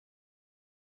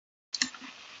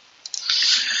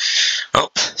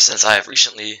Since I have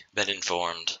recently been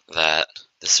informed that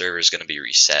the server is going to be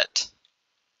reset,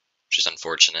 which is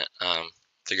unfortunate,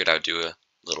 figured I would do a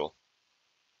little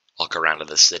walk around of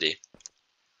the city.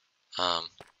 Let's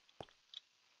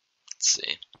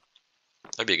see.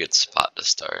 That'd be a good spot to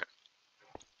start.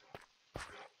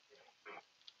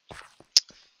 I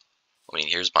mean,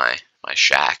 here's my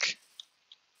shack,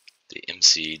 the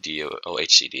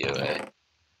MCDOHCDOA.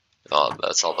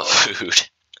 That's all the food,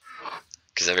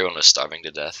 because everyone was starving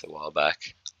to death a while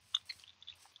back.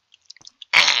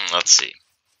 Let's see.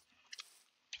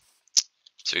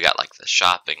 So we got like the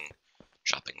shopping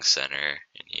center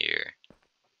in here.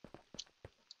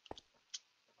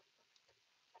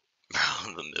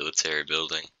 The military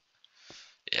building.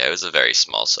 Yeah, it was a very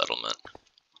small settlement.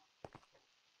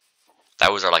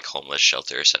 That was our like homeless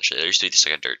shelter essentially. There used to be just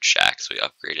like a dirt shack, so we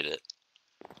upgraded it.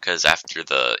 Because after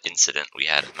the incident, we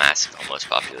had a massive homeless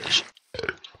population.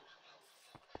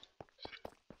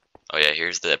 Oh yeah,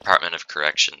 here's the Department of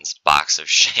Corrections box of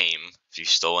shame. If you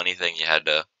stole anything, you had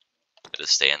to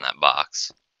stay in that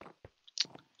box.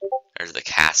 There's the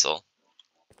castle.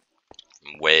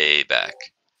 Way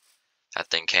back. That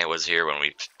thing was here when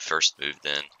we first moved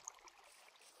in.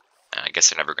 And I guess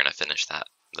they're never gonna finish that.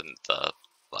 The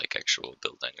like actual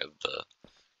building of the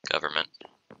government.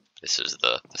 This is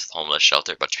this homeless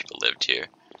shelter. A bunch of people lived here.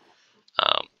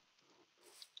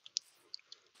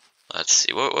 Let's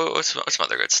see. What's some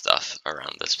other good stuff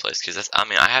around this place? Because I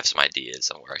mean, I have some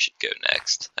ideas on where I should go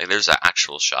next. Like, there's an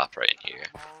actual shop right in here.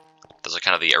 There's like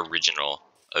kind of the original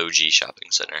OG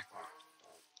shopping center.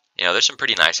 You know, there's some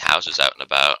pretty nice houses out and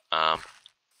about.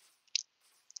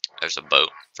 There's a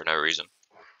boat for no reason.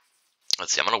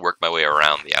 Let's see. I'm gonna work my way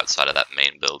around the outside of that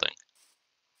main building.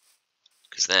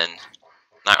 Because then,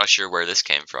 not really sure where this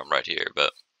came from right here,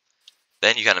 but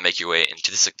then you kind of make your way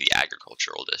into this, like the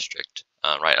agricultural district,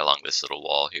 right along this little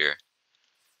wall here.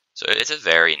 So it's a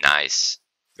very nice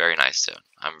zone.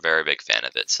 I'm a very big fan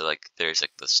of it. So like there's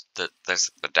like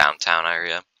there's the downtown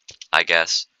area, I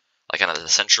guess, like kind of the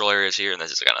central areas here, and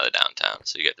this is kind of the downtown.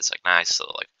 So you get this like nice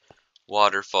little like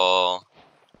waterfall.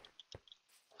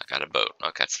 I got a boat.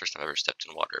 Okay, that's the first time I've ever stepped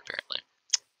in water apparently.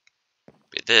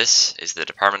 But this is the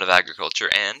Department of Agriculture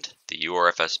and the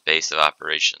URFS base of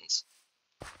operations.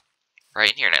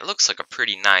 Right in here, and it looks like a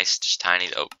pretty nice, just tiny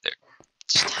little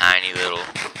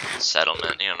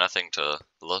settlement. You know, nothing to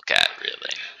look at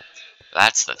really.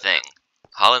 That's the thing.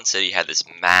 Holland City had this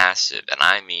massive, and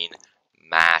I mean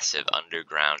massive,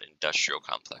 underground industrial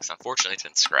complex. Unfortunately, it's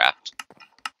been scrapped,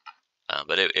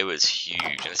 but it was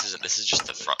huge. And this is just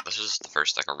the front. This was the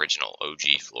first like original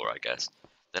OG floor, I guess.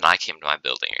 Then I came to my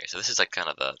building area. So this is like kind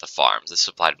of the farms. This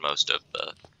supplied most of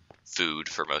the food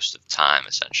for most of the time,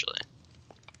 essentially.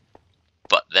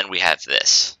 But then we have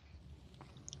this.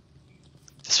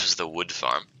 This was the wood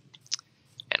farm.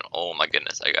 And oh my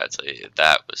goodness, I gotta tell you,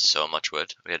 that was so much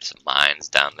wood. We had some mines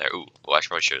down there. Ooh, well, I should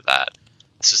probably show that.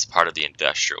 This is part of the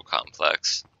industrial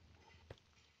complex.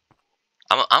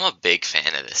 I'm a big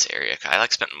fan of this area. I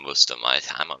like spending most of my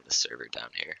time on the server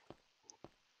down here.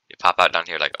 You pop out down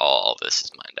here, like all this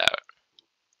is mined out.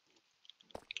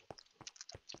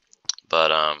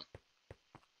 But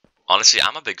honestly,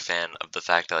 I'm a big fan of the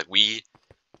fact that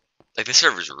like this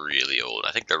server's really old.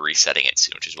 I think they're resetting it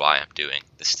soon, which is why I'm doing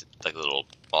this like little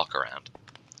walk around.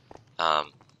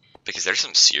 Because there's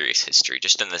some serious history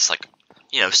just in this like,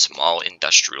 you know, small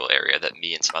industrial area that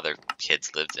me and some other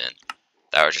kids lived in.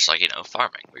 That were just like, you know,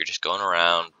 farming. We were just going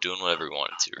around doing whatever we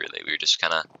wanted to. Really, we were just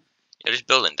kind of, you know, just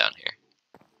building down here.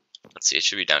 Let's see, it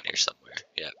should be down here somewhere.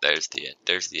 Yeah, there's the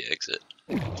exit.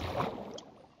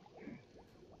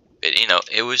 But, you know,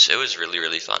 it was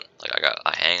really fun. Like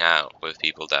I hang out with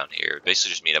people down here. Basically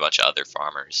just meet a bunch of other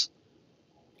farmers.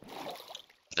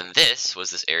 But then this was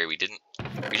this area we didn't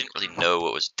really know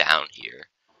what was down here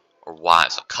or why.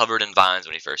 So covered in vines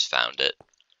when we first found it.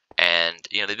 And,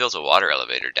 you know, they built a water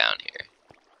elevator down here.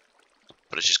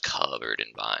 But it's just covered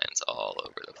in vines all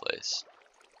over the place.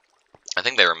 I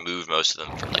think they removed most of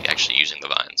them from like actually using the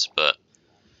vines, but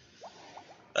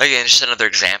again, just another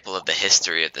example of the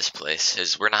history of this place.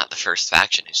 Is we're not the first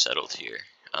faction who settled here.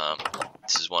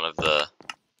 This is one of the.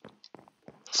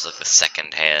 This is like the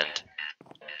second-hand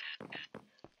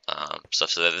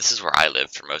stuff. So this is where I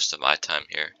lived for most of my time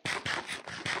here.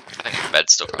 I think the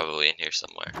bed's still probably in here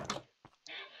somewhere.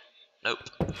 Nope.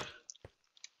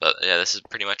 But yeah, this is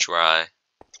pretty much where I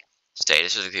stayed.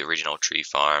 This was like the original tree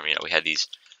farm. You know, we had these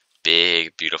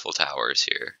big, beautiful towers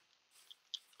here.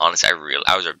 Honestly,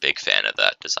 I was a big fan of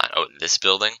that design. Oh, this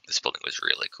building was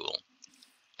really cool.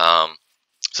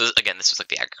 So again, this was like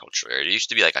the agricultural area. There used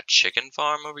to be like a chicken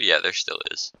farm over. Yeah, there still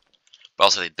is. But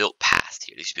also they built past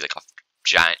here. There used to be like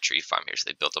giant tree farm here, so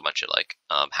they built a bunch of like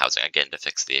housing again to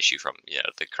fix the issue from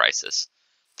the crisis,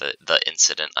 the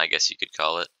incident, I guess you could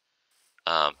call it.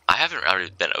 I haven't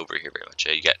really been over here very much.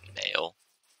 You get mail.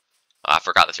 Oh, I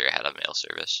forgot this area had a mail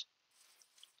service.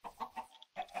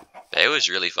 But it was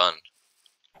really fun.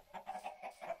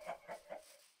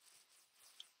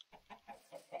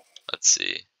 Let's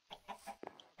see.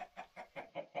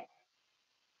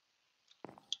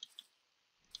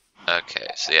 Okay,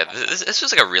 so yeah, this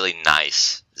was like a really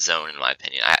nice zone in my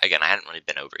opinion. Again, I hadn't really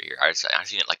been over here. I've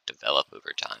seen it like develop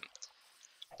over time.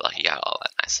 But like you got all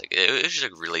that nice, like it was just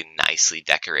a really nicely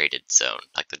decorated zone,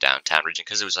 like the downtown region,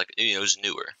 because it was like it was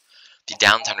newer. The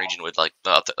downtown region with like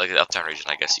the uptown region,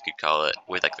 I guess you could call it,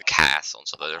 with like the castle and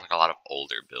stuff. There's like a lot of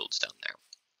older builds down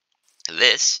there.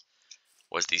 This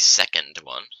was the second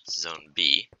one, Zone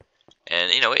B,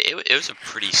 and it was a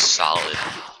pretty solid.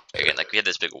 Again, like we had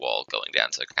this big wall going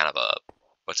down to kind of a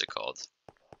what's it called?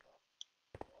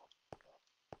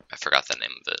 I forgot the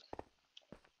name of it.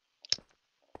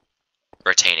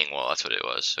 Retaining wall. That's what it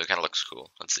was. So it kind of looks cool.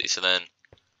 Let's see. So then,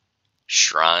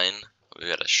 shrine. We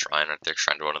got a shrine right there.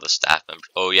 Shrine to one of the staff members.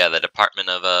 Oh yeah, the Department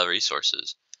of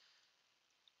Resources.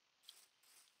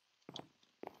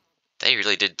 They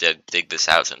really did dig this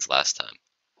out since last time.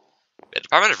 The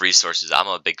Department of Resources, I'm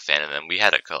a big fan of them. We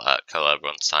had a collab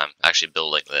one time, actually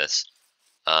building this.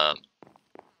 That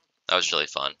was really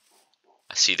fun.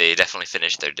 I see they definitely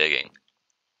finished their digging.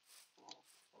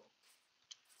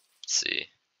 Let's see.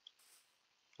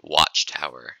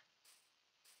 Watchtower.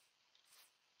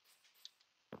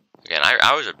 Again,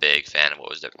 I was a big fan of what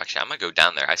was there. Actually, I'm gonna go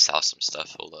down there. I saw some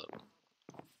stuff. Hold up.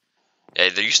 Yeah,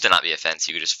 there used to not be a fence.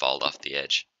 You could just fall off the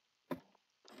edge.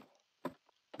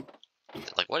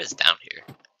 Like, what is down here?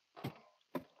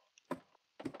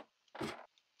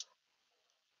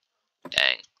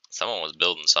 Dang. Someone was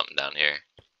building something down here.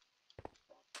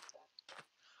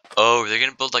 Oh, they're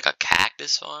gonna build like a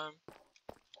cactus farm?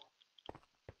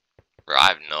 Bro, I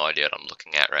have no idea what I'm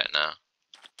looking at right now.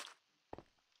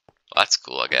 Well, that's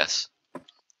cool, I guess.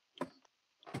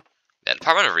 Yeah,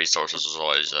 Department of Resources was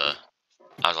always, I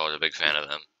was always a big fan of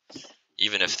them.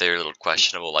 Even if they're a little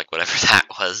questionable, like whatever that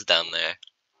was down there.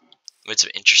 Made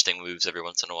some interesting moves every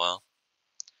once in a while.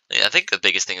 Yeah, I think the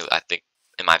biggest thing,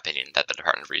 in my opinion, that the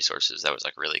Department of Resources that was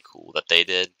like really cool that they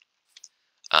did,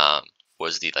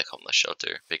 was the like homeless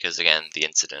shelter. Because again, the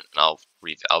incident, and I'll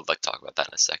like talk about that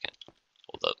in a second.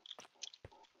 Hold up.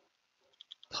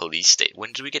 Police state.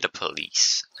 When did we get a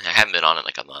police? I haven't been on it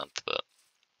like a month, but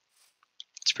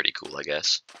it's pretty cool, I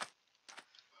guess.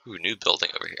 Ooh, new building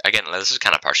over here. Again, this is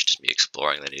kind of partially just me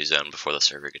exploring the new zone before the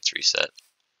server gets reset.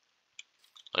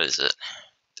 What is it?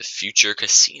 The Future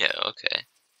Casino. Okay.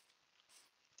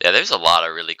 Yeah, there's a lot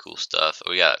of really cool stuff.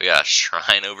 We got a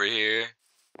shrine over here.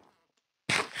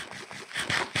 Got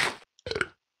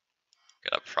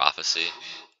a prophecy.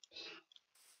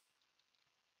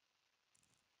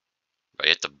 But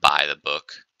you have to buy the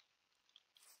book.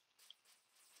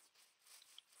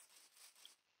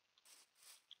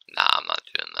 Nah, I'm not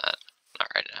doing that.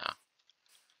 Not right now.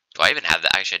 Do I even have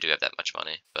that? Actually, I do have that much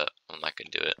money, but I'm not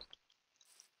gonna do it.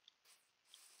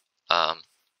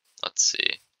 Let's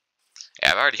see.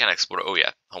 Yeah, I've already kind of explored. Oh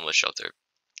yeah, homeless shelter.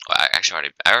 Well,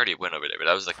 I already went over there, but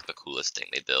that was like the coolest thing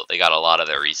they built. They got a lot of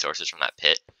their resources from that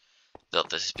pit. Built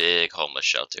this big homeless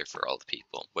shelter for all the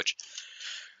people. Which,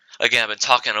 again, I've been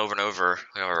talking over and over.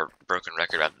 We have a broken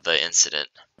record about the incident.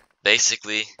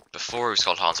 Basically, before it was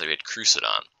called Haunted, we had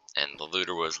Crusadon, and the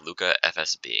looter was Luca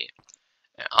FSB.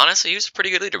 And honestly, he was a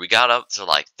pretty good leader. We got up to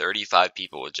like 35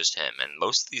 people with just him, and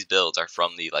most of these builds are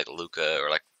from the like Luca or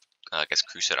like I guess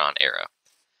Crusadon era.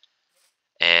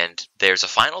 And there's a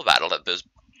final battle that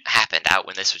happened out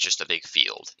when this was just a big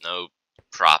field, no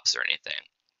props or anything.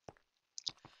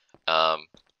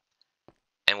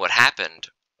 And what happened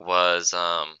was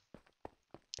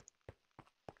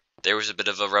there was a bit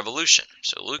of a revolution.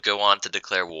 So Luca wanted to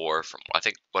declare war from I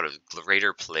think what was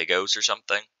Greater Plagos or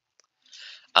something.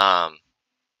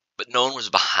 But no one was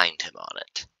behind him on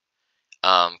it.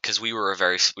 Because we were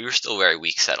still a very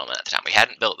weak settlement at the time. We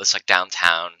hadn't built this like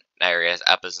downtown area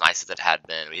up as nice as it had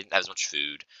been. We didn't have as much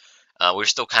food. We were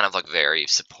still kind of like very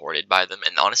supported by them,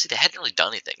 and honestly, they hadn't really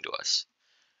done anything to us.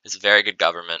 It's a very good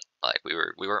government. Like we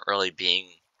weren't really being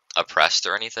oppressed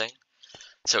or anything.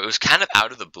 So it was kind of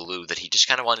out of the blue that he just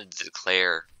kind of wanted to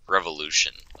declare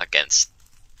revolution against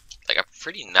like a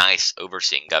pretty nice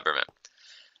overseeing government.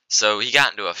 So he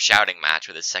got into a shouting match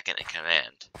with his second in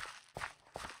command.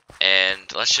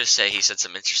 And let's just say he said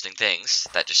some interesting things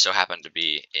that just so happened to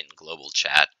be in global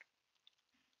chat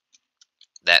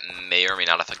that may or may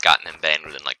not have gotten him banned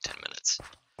within like 10 minutes.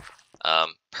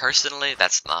 Personally,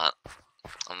 that's not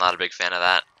I'm not a big fan of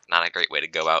that. Not a great way to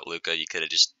go out, Luca. You could have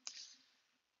just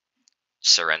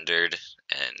surrendered,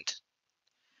 and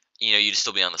you'd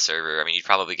still be on the server. I mean, you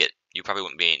probably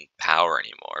wouldn't be in power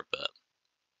anymore, but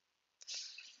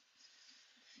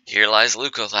here lies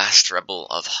Luca, last rebel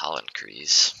of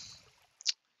Hollencrease.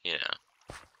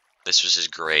 This was his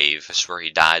grave. This is where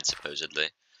he died, supposedly.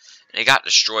 And it got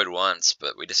destroyed once,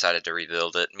 but we decided to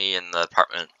rebuild it. Me and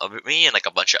like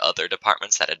a bunch of other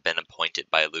departments that had been appointed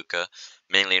by Luca,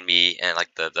 mainly me and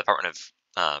like the Department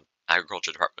of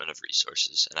Agriculture, Department of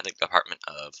Resources, and I think the Department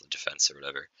of Defense or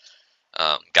whatever,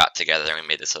 got together and we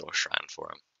made this little shrine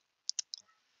for him.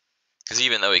 Because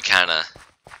even though he kind of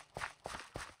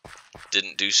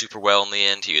didn't do super well in the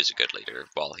end, he was a good leader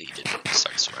while he didn't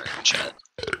start swearing in chat.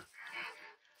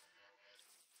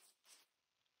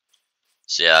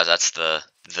 So yeah, that's the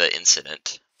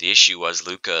incident. The issue was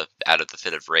Luca, out of the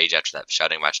fit of rage after that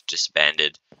shouting match,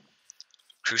 disbanded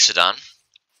Crusadon,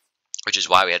 which is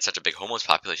why we had such a big homeless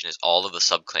population, is all of the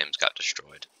subclaims got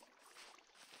destroyed.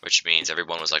 Which means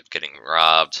everyone was like getting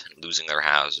robbed and losing their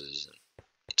houses.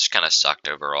 It just kind of sucked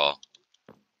overall.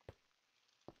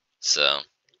 So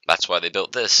that's why they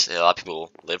built this. A lot of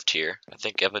people lived here, I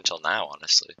think up until now,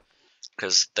 honestly.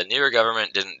 Because the newer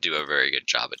government didn't do a very good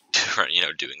job at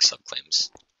doing subclaims.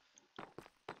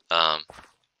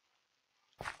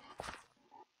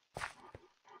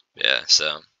 Yeah, so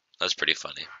that was pretty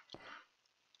funny.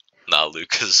 Not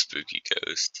Luca's spooky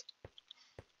ghost.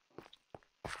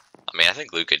 I mean, I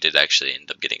think Luca did actually end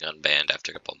up getting unbanned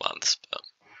after a couple months, but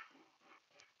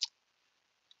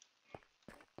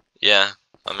yeah,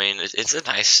 I mean, it's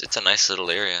a nice little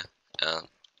area.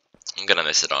 I'm gonna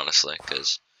miss it, honestly,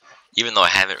 because even though I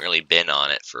haven't really been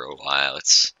on it for a while,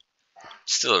 it's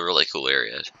still a really cool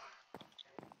area.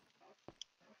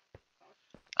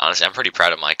 Honestly, I'm pretty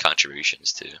proud of my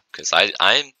contributions too, because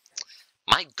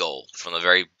my goal from the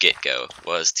very get-go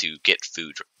was to get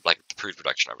food, like the food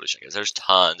production revolution, because there's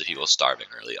tons of people starving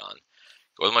early on.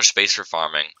 There wasn't much space for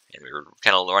farming, and we were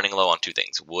kind of running low on two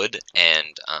things: wood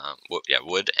and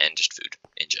wood and just food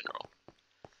in general.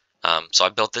 So I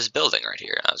built this building right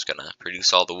here. I was gonna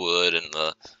produce all the wood and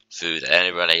the food that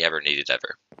anybody ever needed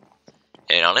ever.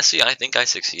 And honestly, I think I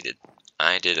succeeded.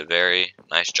 I did a very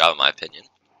nice job, in my opinion,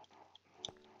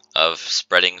 of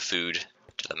spreading food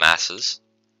to the masses.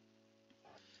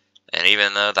 And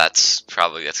even though that's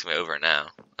gonna be over now,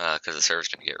 because the server's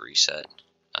gonna get reset,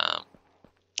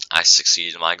 I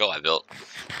succeeded in my goal. I built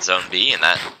Zone B, and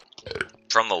that,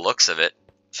 from the looks of it,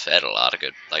 fed a lot of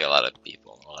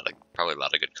people, probably a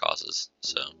lot of good causes.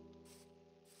 So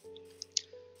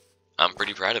I'm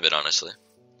pretty proud of it, honestly,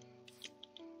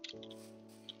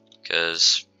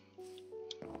 because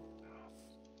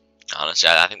honestly,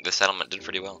 I think the settlement did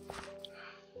pretty well,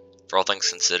 for all things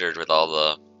considered, with all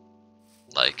the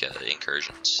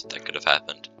incursions that could have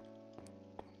happened.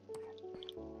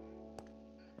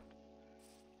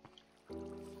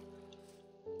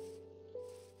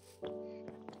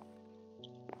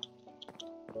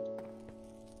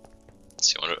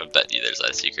 So I bet you there's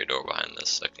that secret door behind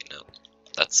this. Okay, no,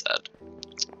 that's sad. I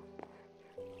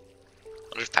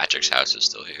wonder if Patrick's house is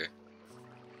still here.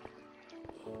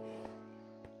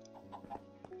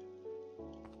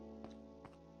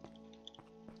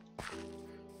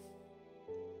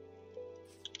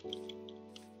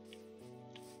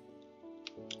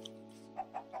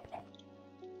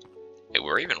 Hey,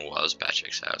 where even was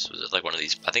Patrick's house? Was it like one of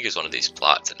these? I think it was one of these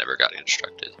plots that never got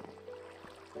constructed.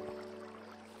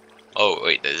 Oh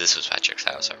wait, this was Patrick's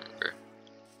house, I remember.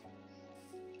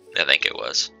 I think it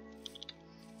was.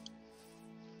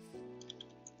 I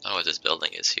don't know what this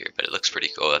building is here, but it looks pretty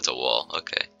cool. Oh, that's a wall,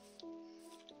 okay.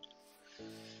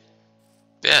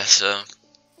 Yeah, so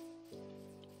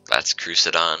that's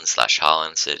Crusadon /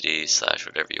 Holland City /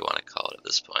 whatever you want to call it at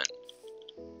this point.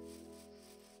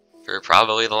 For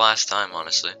probably the last time,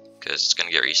 honestly, because it's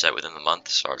gonna get reset within the month,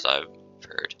 as far as I've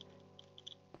heard.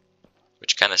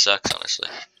 Which kind of sucks, honestly.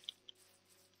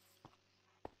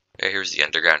 Yeah, here's the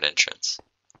underground entrance.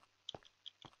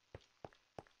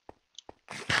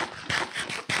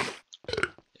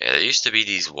 Yeah, there used to be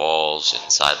these walls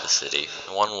inside the city,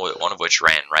 one of which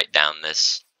ran right down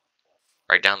this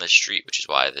street, which is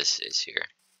why this is here.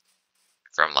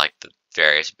 From like the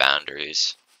various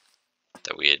boundaries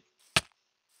that we had.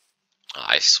 Oh,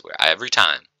 I swear, every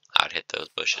time I would hit those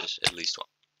bushes, at least one.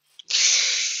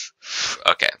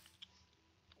 Okay.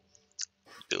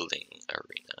 Building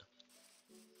arena.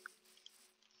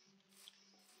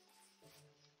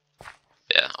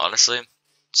 Yeah, honestly,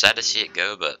 sad to see it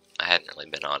go, but I hadn't really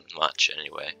been on much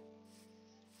anyway.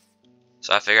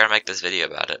 So I figured I'd make this video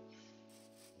about it.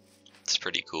 It's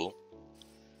pretty cool.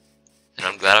 And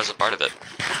I'm glad I was a part of it.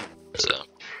 So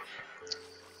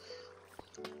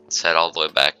let's head all the way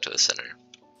back to the center.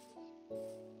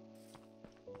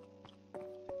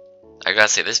 I gotta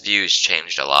say, this view has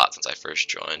changed a lot since I first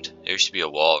joined. There used to be a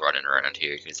wall running around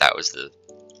here because that was the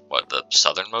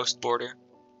southernmost border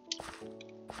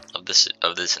of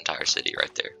this entire city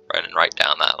right there, running right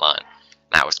down that line.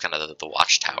 And that was kind of the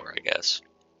watchtower, I guess.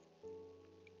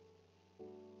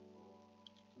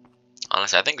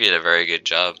 Honestly, I think we did a very good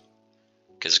job.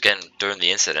 Because again, during the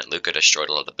incident, Luca destroyed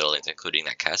a lot of the buildings, including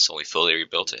that castle. We fully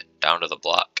rebuilt it down to the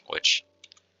block, which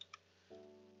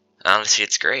honestly,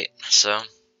 it's great. So, I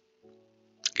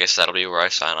guess that'll be where I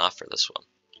sign off for this one.